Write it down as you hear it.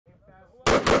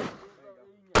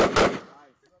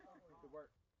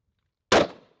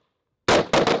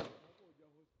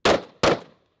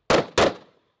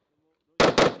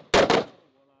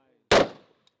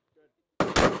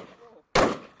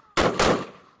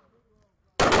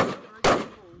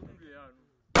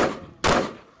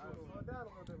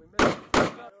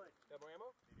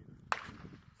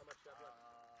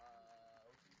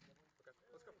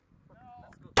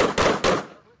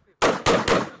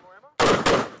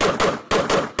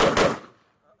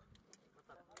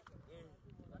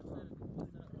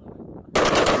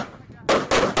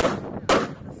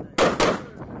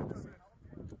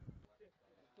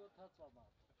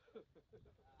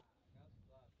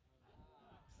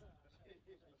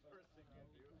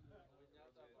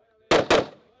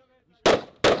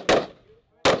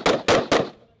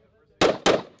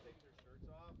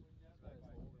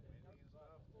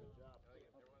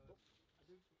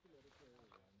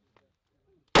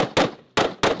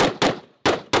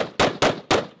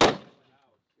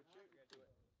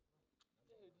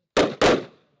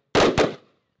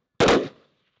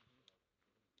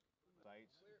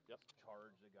Yep.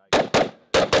 Charge the guy.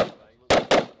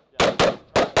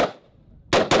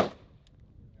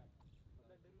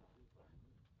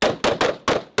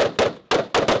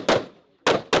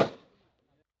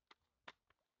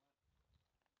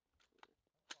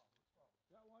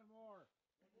 Got one more.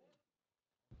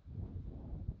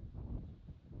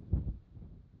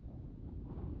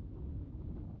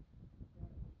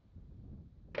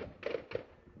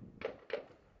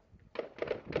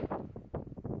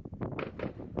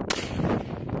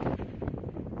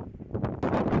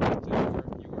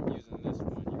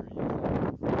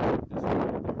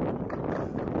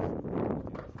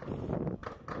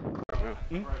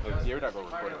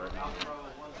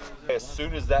 As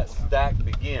soon as that stack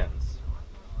begins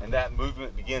and that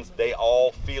movement begins, they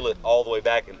all feel it all the way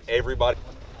back, and everybody.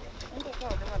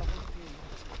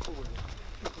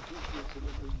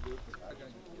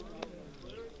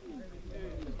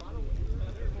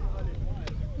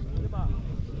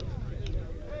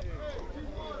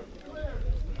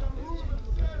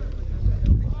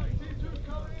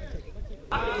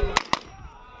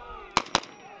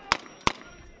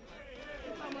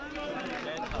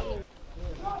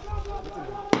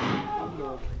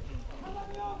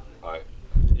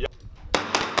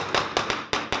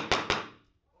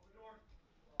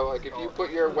 Like if you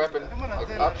put your weapon like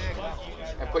up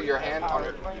and put your hand on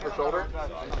your shoulder.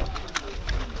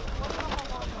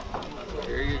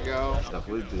 Here you go.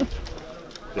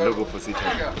 The logo for CT.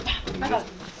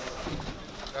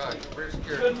 Very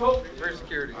secure. Very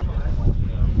security.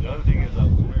 The other thing is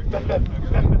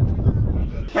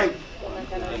Hey,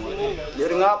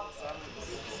 getting up.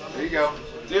 There you go.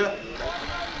 Yeah.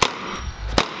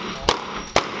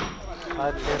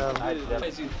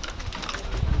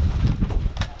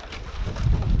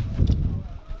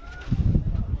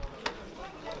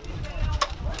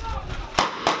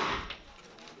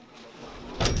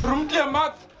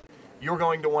 You're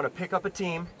going to want to pick up a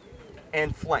team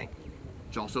and flank,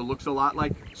 which also looks a lot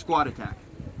like squad attack.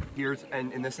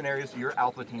 And in this scenario, so you're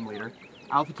alpha team leader.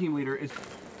 Alpha team leader is.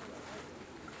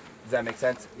 Does that make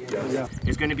sense? Yes. Yeah.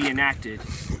 It's going to be enacted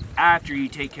after you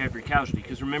take care of your casualty,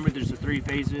 because remember there's the 3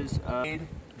 phases. Aid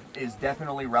is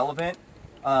definitely relevant,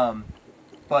 but.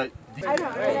 No.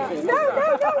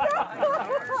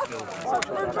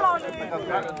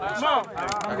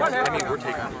 I mean, we're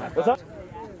taking it. What's up?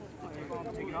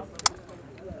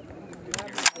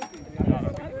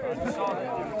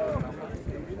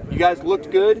 You guys looked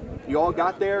good. You all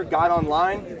got there, got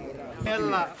online.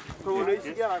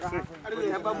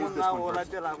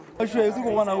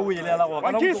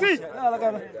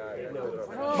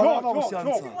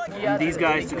 These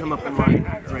guys to come up in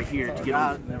line right here to get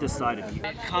on this side of you.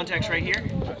 Contacts right here.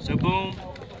 So boom.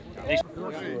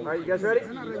 Alright, you guys ready?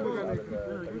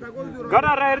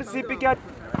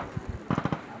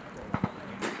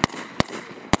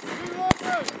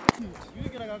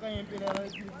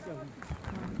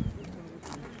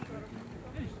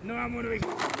 No, I'm gonna make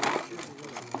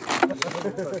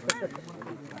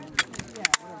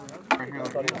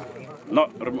No,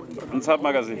 inside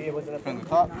magazine.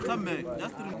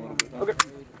 Okay.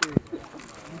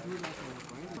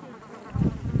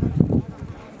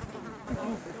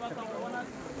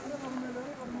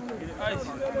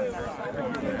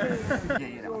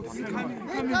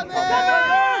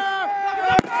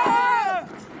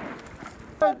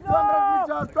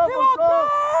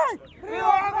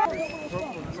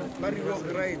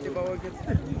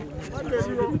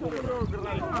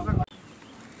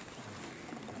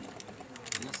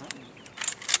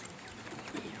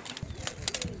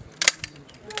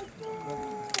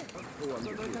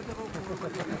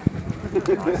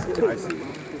 I see.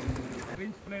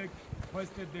 Range flag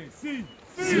hoisted there. See.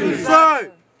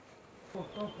 Sir!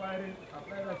 Stop firing.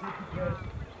 Apply the safety catch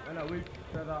and await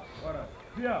further orders.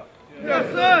 Clear.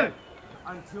 Yes, sir!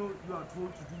 Until you are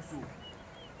told to do so.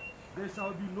 There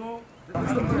shall be no.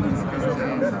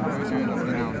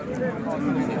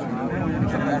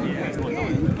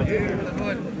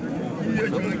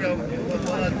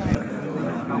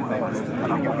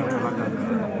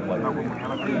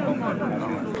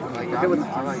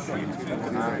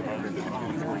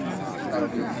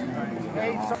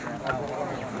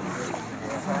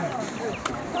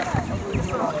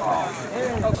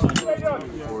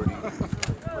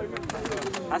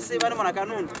 Assim vai demorar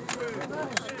canun.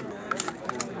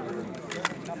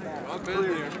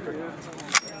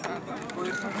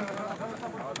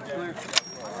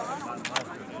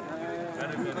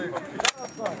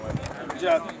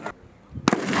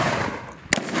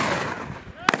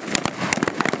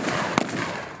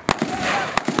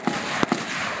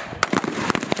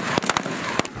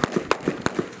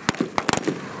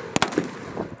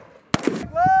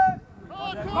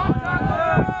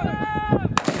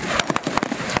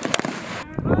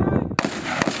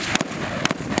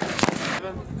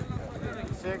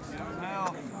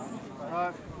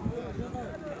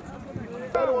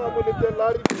 I don't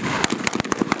want to